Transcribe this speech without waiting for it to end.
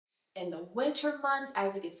In the winter months,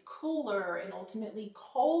 as it gets cooler and ultimately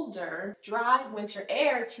colder, dry winter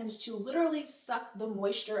air tends to literally suck the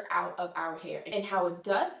moisture out of our hair. And how it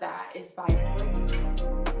does that is by breaking.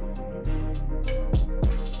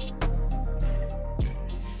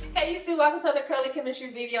 Hey YouTube, welcome to another curly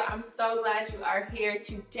chemistry video. I'm so glad you are here.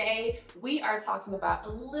 Today we are talking about a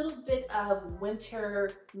little bit of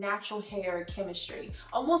winter natural hair chemistry,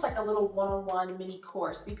 almost like a little one-on-one mini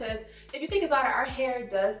course, because if you think about it, our hair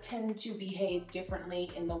does tend to behave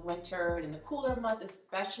differently in the winter and in the cooler months,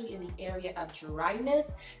 especially in the area of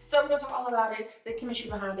dryness. So we're going to talk all about it, the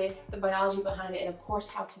chemistry behind it, the biology behind it, and of course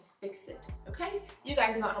how to fix it. Okay, you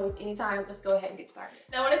guys not always anytime. Let's go ahead and get started.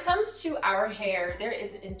 Now when it comes to our hair, there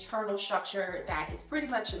is an internal structure that is pretty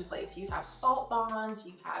much in place. You have salt bonds,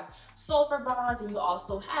 you have sulfur bonds, and you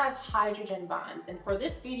also have hydrogen bonds. And for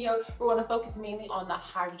this video, we're going to focus mainly on the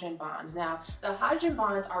hydrogen bonds. Now, the hydrogen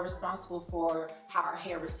bonds are responsible for how our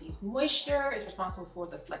hair receives moisture, it's responsible for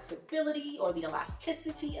the flexibility or the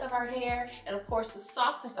elasticity of our hair, and of course the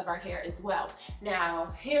softness of our hair as well.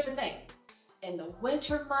 Now, here's the thing. In the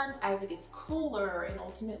winter months, as it gets cooler and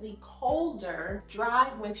ultimately colder,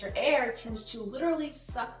 dry winter air tends to literally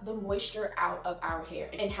suck the moisture out of our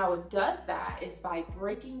hair. And how it does that is by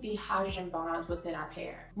breaking the hydrogen bonds within our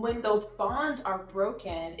hair. When those bonds are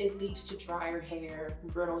broken, it leads to drier hair,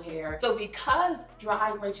 brittle hair. So because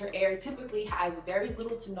dry winter air typically has very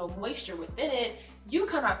little to no moisture within it, you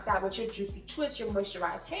come outside with your juicy twist, your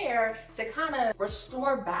moisturized hair to kind of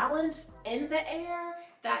restore balance in the air.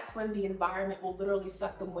 That's when the environment will literally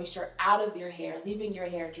suck the moisture out of your hair, leaving your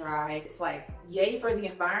hair dry. It's like yay for the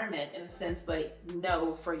environment in a sense, but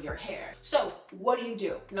no for your hair. So what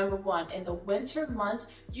do? Number one, in the winter months,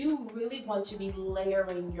 you really want to be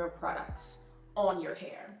layering your products on your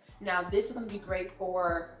hair. Now this is going to be great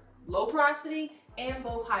for low porosity and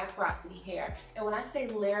both high porosity hair. And when I say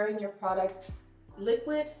layering your products,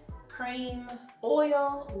 liquid, cream,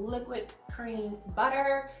 oil, liquid, cream,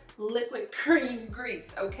 butter, liquid, cream,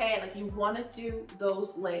 grease, okay? Like you want to do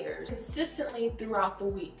those layers consistently throughout the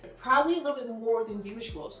week, probably a little bit more than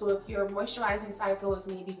usual. So if your moisturizing cycle is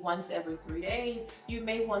maybe once every 3 days, you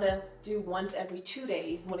may want to do once every 2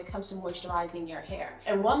 days when it comes to moisturizing your hair.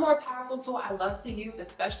 And one more powerful tool I love to use,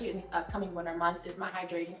 especially in these upcoming winter months, is my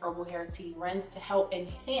Hydrating Herbal Hair Tea Rinse to help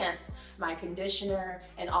enhance my conditioner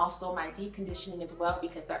and also my deep conditioning as well,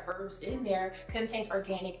 because the herbs in there contains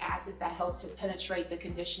organic acids that help to penetrate the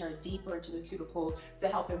conditioner deeper into the cuticle to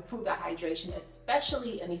help improve that hydration,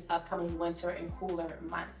 especially in these upcoming winter and cooler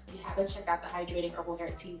months. If you haven't checked out the Hydrating Herbal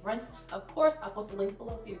Hair Tea Rinse, of course, I'll put the link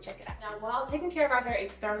below for you to check it out. Now, while taking care of our hair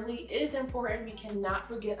externally is important, we cannot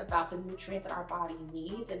forget about the nutrients that our body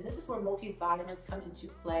needs, and this is where multivitamins come into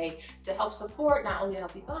play to help support not only a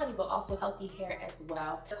healthy body, but also healthy hair as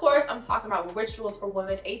well. Of course, I'm talking about Rituals for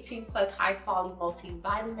Women 18 Plus High Quality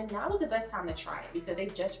Multivitamin. Now is the best time to try it because they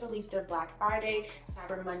just released their Black Friday,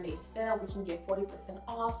 Cyber Monday sale. We can get 40%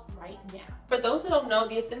 off right now. For those who don't know,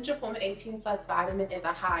 the Essential Woman 18 Plus Vitamin is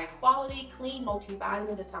a high quality, clean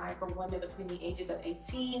multivitamin designed for women between the ages of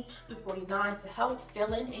 18 to 49 to help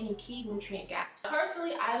fill in any key nutrient gaps.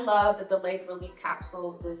 Personally, I love the delayed release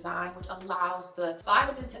capsule design, which allows the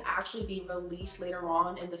vitamin to actually be released later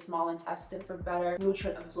on in the small intestine for better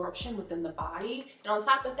nutrient absorption within the body. And on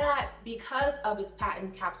top of that, because of its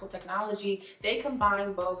patent capsule technology, they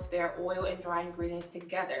combine both their oil and dry ingredients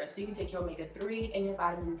together. So you can take your omega-3 and your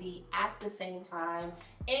vitamin D at the same time,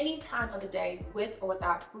 any time of the day, with or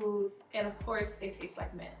without food. And of course, they taste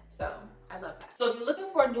like mint. So I love that. So if you're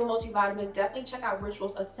looking for a new multivitamin, definitely check out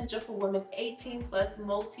Rituals Essential for Women 18 Plus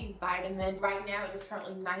Multivitamin. Right now, it is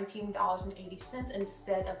currently $19.80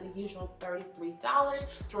 instead of the usual $33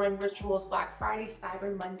 during Rituals Black Friday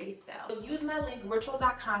Cyber Monday sale. So use my link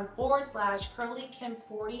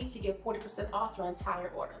ritual.com/curlykim40 to get 40% off your entire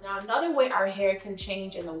order. Now, another way our hair can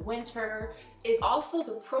change in the winter is also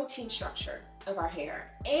the protein structure of our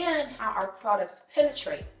hair and how our products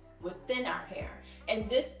penetrate within our hair. And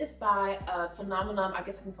this is by a phenomenon, I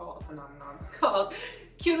guess I can call it a phenomenon, called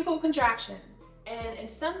cuticle contraction. And in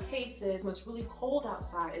some cases, when it's really cold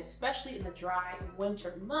outside, especially in the dry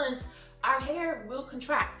winter months, our hair will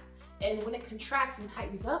contract. And when it contracts and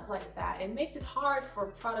tightens up like that, it makes it hard for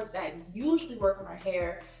products that usually work on our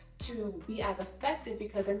hair to be as effective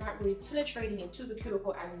because they're not really penetrating into the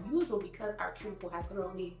cuticle as usual because our cuticle has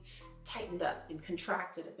literally tightened up and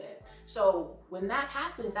contracted a bit. So when that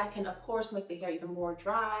happens, that can of course make the hair even more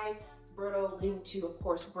dry, brittle, leading to of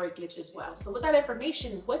course breakage as well. So with that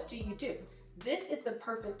information, what do? This is the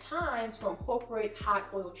perfect time to incorporate hot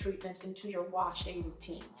oil treatments into your wash day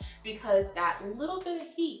routine because that little bit of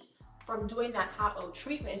heat from doing that hot oil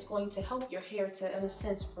treatment is going to help your hair to, in a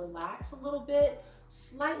sense, relax a little bit,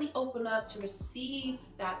 slightly open up to receive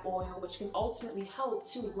that oil, which can ultimately help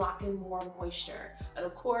to lock in more moisture. And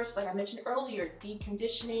of course, like I mentioned earlier, deep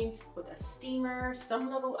conditioning with a steamer, some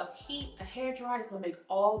level of heat, a hair dryer will make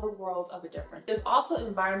all the world of a difference. There's also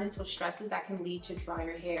environmental stresses that can lead to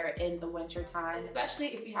drier hair in the winter time, especially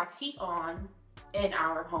if you have heat on in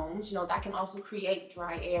our homes. You know, that can also create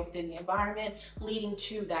dry air within the environment, leading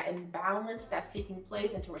to that imbalance that's taking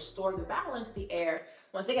place. And to restore the balance, the air,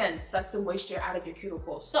 once again, sucks the moisture out of your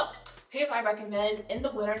cuticle. So here's what I recommend. In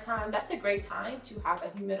the winter time, that's a great time to have a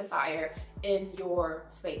humidifier in your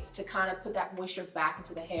space to kind of put that moisture back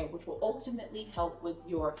into the hair, which will ultimately help with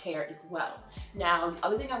your hair as well. Now, the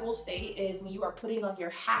other thing I will say is when you are putting on your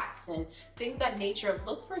hats and things of that nature,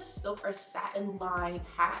 look for silk or satin lined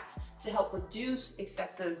hats to help reduce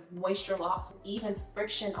excessive moisture loss and even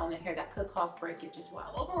friction on the hair that could cause breakage as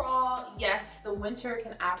well. Overall, yes, the winter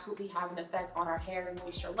can absolutely have an effect on our hair and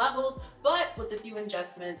moisture levels, but with a few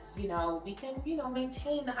adjustments, you know, we can,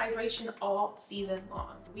 maintain the hydration all season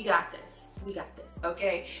long. We got this. We got this,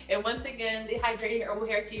 okay? And once again, the Hydrating Herbal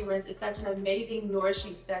Hair Tea Rinse is such an amazing,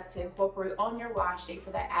 nourishing step to incorporate on your wash day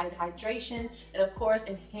for that added hydration, and of course,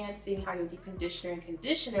 enhancing how your deep conditioner and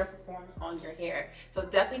conditioner performs on your hair. So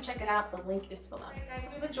definitely check it out. The link is below. Alright guys,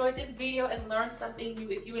 if you've enjoyed this video and learned something new,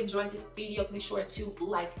 if you enjoyed this video, be sure to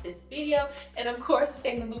like this video. And of course, to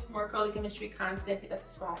stay in the loop for more curly chemistry content, hit that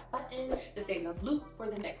subscribe button to stay in the loop for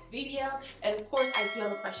the next video. And of course, I do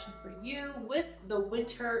have a question for you. With the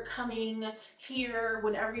winter coming here,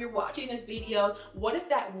 whenever you're watching this video, what is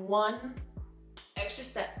that one extra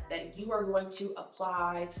step that you are going to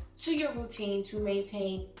apply to your routine to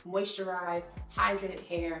maintain moisturized, hydrated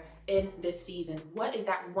hair in this season? What is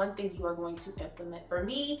that one thing you are going to implement? For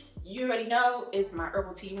me, you already know, it's my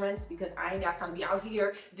herbal tea rinse, because I ain't got time to be out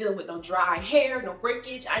here dealing with no dry hair, no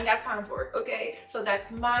breakage. I ain't got time for it, okay? So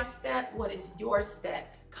that's my step. What is your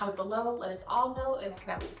step? Comment below, let us all know, and I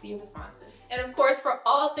cannot wait to see your responses. And of course, for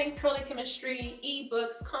all things curly chemistry,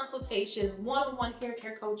 ebooks, consultations, one-on-one hair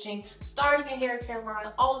care coaching, starting a hair care line,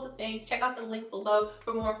 all of the things, check out the link below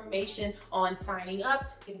for more information on signing up,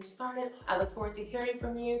 getting started. I look forward to hearing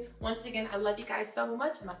from you. Once again, I love you guys so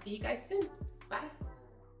much, and I'll see you guys soon. Bye.